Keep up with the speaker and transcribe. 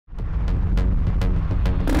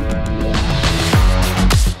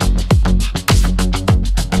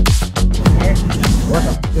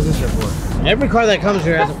Every car that comes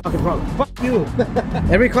here has a fucking problem. Fuck you.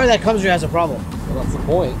 Every car that comes here has a problem. Well, that's the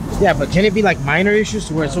point. Yeah, but can it be like minor issues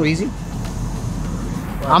to where it's so easy?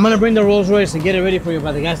 I'm gonna bring the Rolls Royce and get it ready for you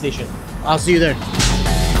by the gas station. I'll see you there.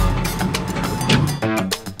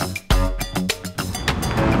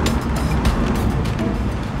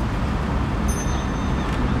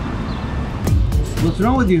 What's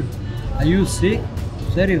wrong with you? Are you sick?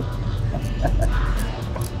 Serio?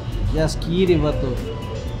 Just kidding, vato.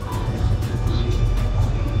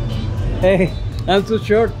 Hey, I'm too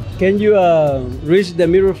short. Can you reach the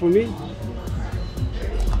mirror for me?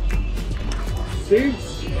 See?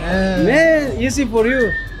 Yeah. Man, easy for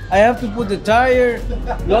you. I have to put the tire,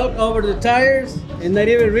 lock over the tires, and not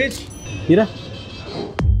even reach. Mira.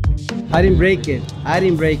 I didn't break it. I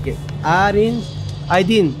didn't.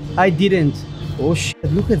 Oh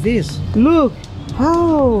shit, look at this. Look.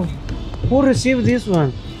 How? Who received this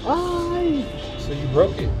one? Ay. So you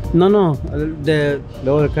broke it? No, the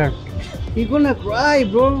other car. You're gonna cry,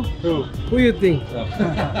 bro. Who you think? Oh.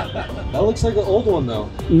 That looks like an old one though.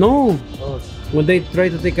 No. Oh. When they try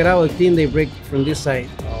to take it out, I think they break from this side.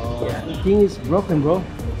 Oh. Yeah, the thing is broken, bro.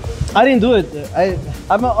 I didn't do it.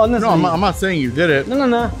 I'm honestly. No, I'm not saying you did it.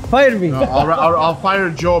 No. Fire me. No, I'll fire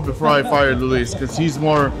Joe before I fire Luis because he's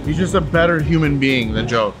just a better human being than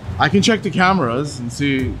Joe. I can check the cameras and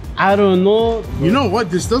see. I don't know. You know what?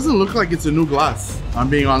 This doesn't look like it's a new glass. I'm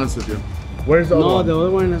being honest with you. Where's the other one? No, the other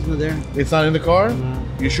one is not there. It's not in the car? No.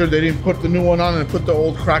 You sure they didn't put the new one on and put the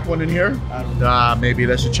old crack one in here? I don't know. Maybe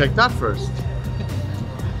they should check that first.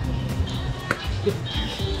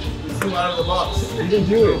 Out of the box. You didn't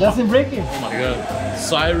do it. Doesn't break it. Oh my god.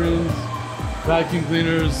 Sirens, vacuum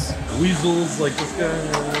cleaners, weasels like this guy.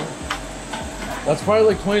 That's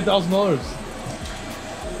probably like $20,000.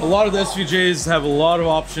 A lot of the SVJs have a lot of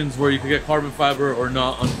options where you can get carbon fiber or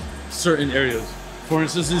not on certain areas. For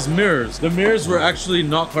instance, these mirrors. The mirrors were actually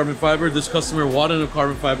not carbon fiber. This customer wanted a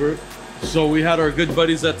carbon fiber. So we had our good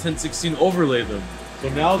buddies at 1016 overlay them. So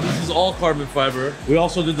now this is all carbon fiber. We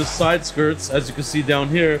also did the side skirts, as you can see down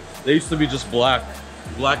here. They used to be just black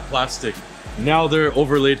plastic. Now they're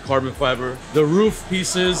overlaid carbon fiber. The roof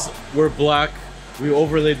pieces were black. We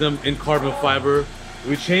overlaid them in carbon fiber.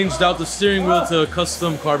 We changed out the steering wheel to a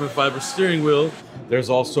custom carbon fiber steering wheel. There's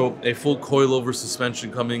also a full coilover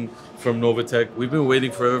suspension coming from Novatech. We've been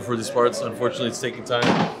waiting forever for these parts. Unfortunately, it's taking time.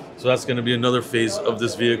 So that's going to be another phase of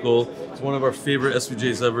this vehicle. It's one of our favorite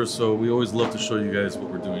SVJs ever, so we always love to show you guys what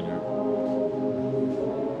we're doing here.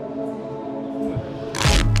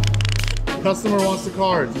 Customer wants the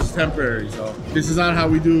car, it's just temporary, so this is not how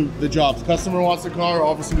we do the jobs. Customer wants the car,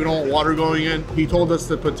 obviously we don't want water going in. He told us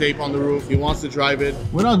to put tape on the roof, he wants to drive it.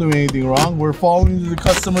 We're not doing anything wrong, we're following the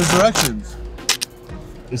customer's directions.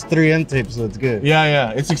 It's 3M tape, so it's good.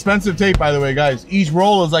 Yeah, it's expensive tape, by the way, guys. Each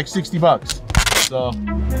roll is like 60 bucks. So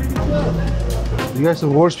you guys are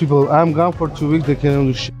worse people. I'm gone for 2 weeks, they can't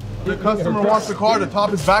do shit. the customer wants the car, the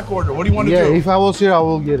top is back order. What do you want to do? Yeah, if I was here, I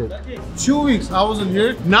will get it. 2 weeks, I wasn't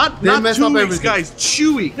here. Not 2 weeks, everything. guys,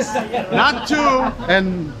 2 weeks. Not 2.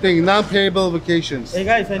 And thing, non-payable vacations. Hey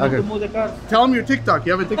guys, I need Okay. to move the car. Tell them your TikTok.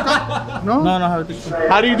 You have a TikTok? No? No, I have to.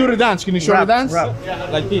 How do you do the dance? Can you show the dance? Rap.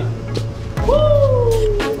 Like this.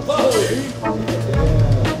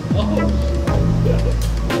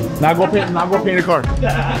 Now go paint the car.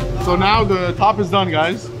 So now the top is done,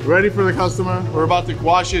 guys. Ready for the customer. We're about to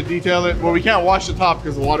wash it, detail it. Well, we can't wash the top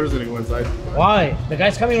because the water's gonna go inside. Why? The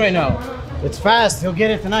guy's coming right now. It's fast. He'll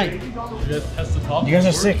get it tonight. You guys test the top? You guys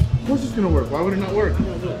are sick. Of course it's gonna work. Why would it not work?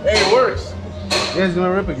 Hey, it works. Yeah, it's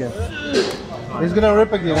gonna rip again. It's gonna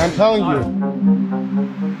rip again, I'm telling you.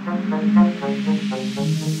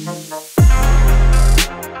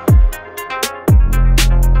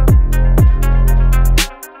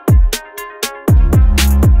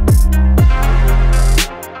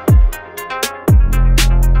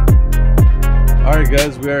 Alright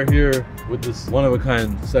guys, we are here with this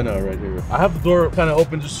one-of-a-kind Senna right here. I have the door kind of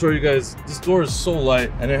open just to show you guys. This door is so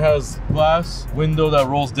light and it has glass window that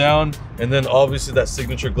rolls down and then obviously that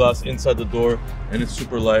signature glass inside the door, and it's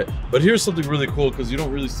super light. But here's something really cool because you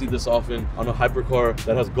don't really see this often on a hypercar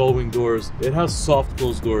that has gull-wing doors. It has soft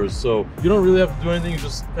closed doors, so you don't really have to do anything. You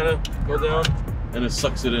just kind of go down and it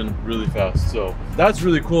sucks it in really fast. So that's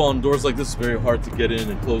really cool. On doors like this, it's very hard to get in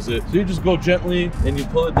and close it. So you just go gently and you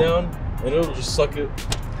pull it down and it'll just suck it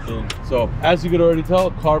everything. So as you could already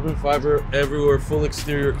tell, carbon fiber everywhere, full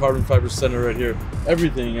exterior carbon fiber Senna right here.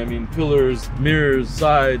 Everything, I mean, pillars, mirrors,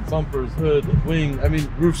 sides, bumpers, hood, wing, I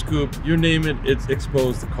mean, roof scoop, you name it, it's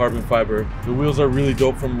exposed to carbon fiber. The wheels are really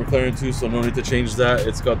dope from McLaren too, so no need to change that.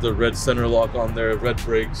 It's got the red center lock on there, red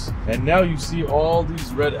brakes. And now you see all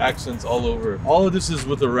these red accents all over. All of this is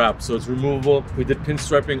with a wrap, so it's removable. We did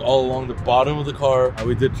pinstriping all along the bottom of the car.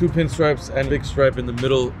 We did 2 pinstripes and big stripe in the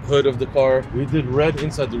middle hood of the car. We did red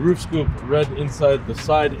inside the roof scoop, red inside the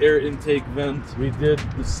side air intake vent. We did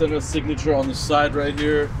the Senna signature on the side right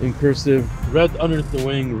here in cursive, red underneath the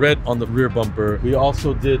wing, red on the rear bumper. We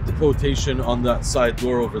also did the quotation on that side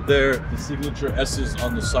door over there, the signature S's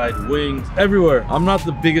on the side wings, everywhere. I'm not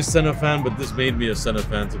the biggest Senna fan, but this made me a Senna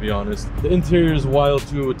fan, to be honest. The interior is wild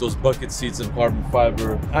too, with those bucket seats and carbon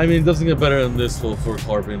fiber. I mean, it doesn't get better than this for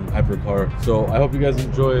carbon hypercar. So I hope you guys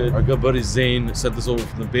enjoy it. Our good buddy Zane sent this over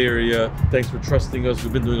from the Bay Area. Thanks for trusting us.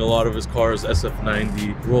 We've been doing a lot of his cars,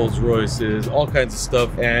 SF90, Rolls Royces, all kinds of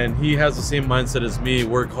stuff. And he has the same mindset as me,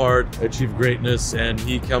 work hard, achieve greatness. And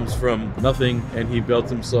he comes from nothing and he built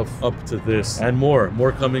himself up to this and more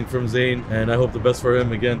coming from Zane. And I hope the best for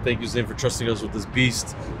him. Again, thank you, Zane, for trusting us with this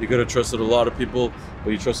beast. You could have trusted a lot of people,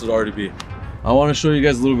 but you trusted RDB. I want to show you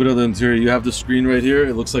guys a little bit of the interior. You have the screen right here.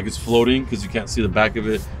 It looks like it's floating because you can't see the back of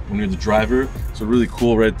it when you're the driver. So really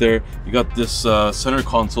cool right there. You got this center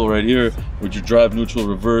console right here with your drive, neutral,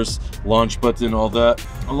 reverse, launch button, all that.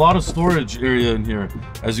 A lot of storage area in here.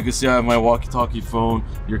 As you can see, I have my walkie-talkie phone.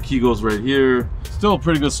 Your key goes right here. Still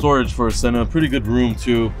pretty good storage for a Senna. Pretty good room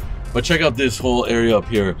too. But check out this whole area up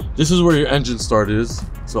here. This is where your engine start is.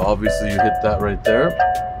 So obviously you hit that right there.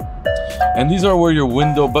 And these are where your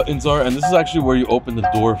window buttons are, and this is actually where you open the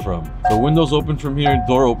door from. So windows open from here,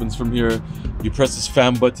 door opens from here. You press this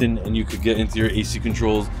fan button and you could get into your AC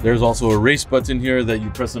controls. There's also a race button here that you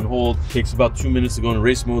press and hold. Takes about 2 minutes to go in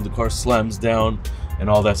race mode. The car slams down and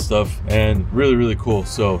all that stuff, and really cool.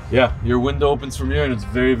 So yeah, your window opens from here and it's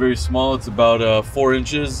very small. It's about 4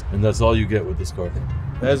 inches, and that's all you get with this car.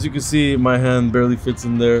 As you can see, my hand barely fits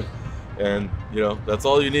in there, and you know, that's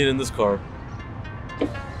all you need in this car.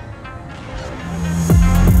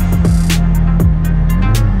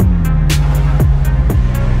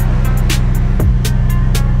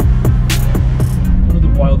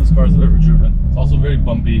 Wildest cars I've ever driven. It's also very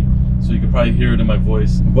bumpy, so you can probably hear it in my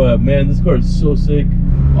voice. But man, this car is so sick.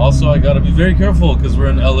 Also, I gotta be very careful because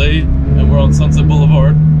we're in LA and we're on Sunset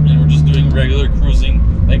Boulevard and we're just doing regular cruising.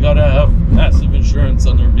 I gotta have massive insurance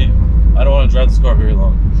under me. I don't want to drive this car very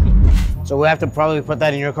long. So we have to probably put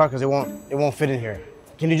that in your car because it won't fit in here.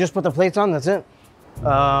 Can you just put the plates on? That's it.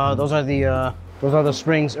 Those are the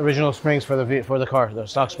springs, original springs for the car, the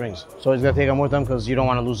stock springs. So he's gonna take them with him because you don't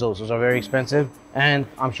want to lose those. Those are very expensive, and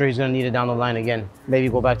I'm sure he's gonna need it down the line again. Maybe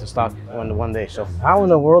go back to stock one day. So how in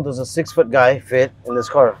the world does a 6-foot guy fit in this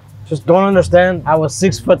car? Just don't understand how a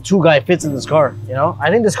 6'2" guy fits in this car. You know, I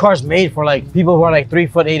think this car's made for like people who are like 3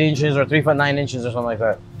 foot 8 inches or 3 foot 9 inches or something like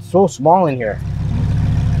that. It's so small in here.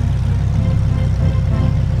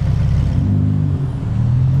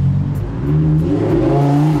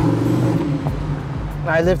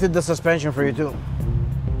 I lifted the suspension for you too.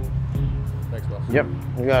 Thanks, boss. Yep,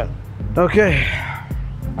 you got it. Okay,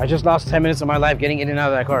 I just lost 10 minutes of my life getting in and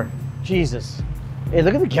out of that car. Jesus. Hey,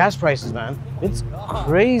 look at the gas prices, man. It's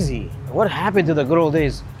crazy. What happened to the good old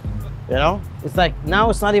days? You know? It's like, now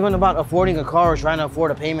it's not even about affording a car or trying to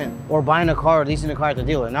afford a payment or buying a car or leasing a car at the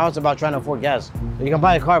dealer. Now it's about trying to afford gas. So you can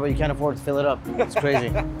buy a car, but you can't afford to fill it up. It's crazy.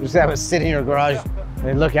 You just have to sit in your garage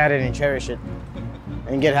and look at it and cherish it.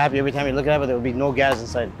 And get happy every time you look at it, but there will be no gas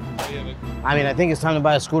inside. I mean, I think it's time to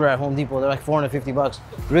buy a scooter at Home Depot. They're like 450 bucks.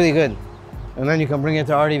 Really good. And then you can bring it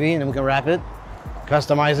to RDB and then we can wrap it,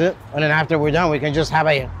 customize it, and then after we're done, we can just have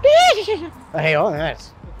a hey, oh,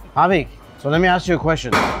 nice. Havik, so let me ask you a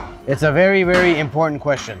question. It's a very important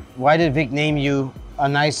question. Why did Vic name you a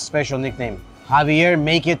nice special nickname? Javier,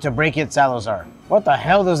 make it to break it Salazar. What the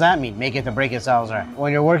hell does that mean, make it to break it Salazar?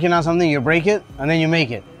 When you're working on something, you break it, and then you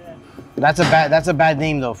make it. That's a bad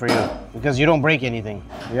name though for you, because you don't break anything.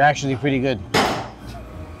 You're actually pretty good.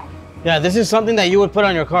 Yeah, this is something that you would put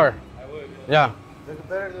on your car. I would. Yeah. They're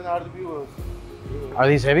better than RDB wheels. Are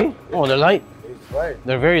these heavy? Oh, they're light. It's light.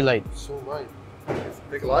 They're very light. It's so light. It's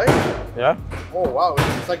big light? Yeah. Oh, wow.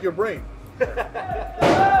 It's like your brain.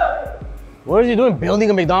 What is he doing? Building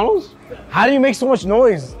a McDonald's? How do you make so much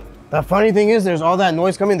noise? The funny thing is, there's all that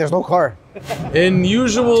noise coming, there's no car. In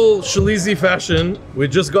usual Shalizi fashion, we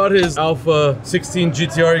just got his Alpha 16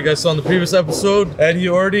 GTR you guys saw in the previous episode, and he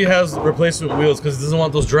already has replacement wheels because he doesn't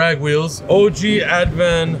want those drag wheels. OG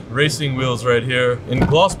Advan racing wheels right here in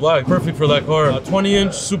gloss black, perfect for that car.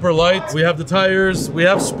 20-inch, super light. We have the tires, we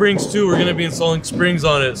have springs too. We're gonna be installing springs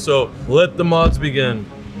on it, so let the mods begin.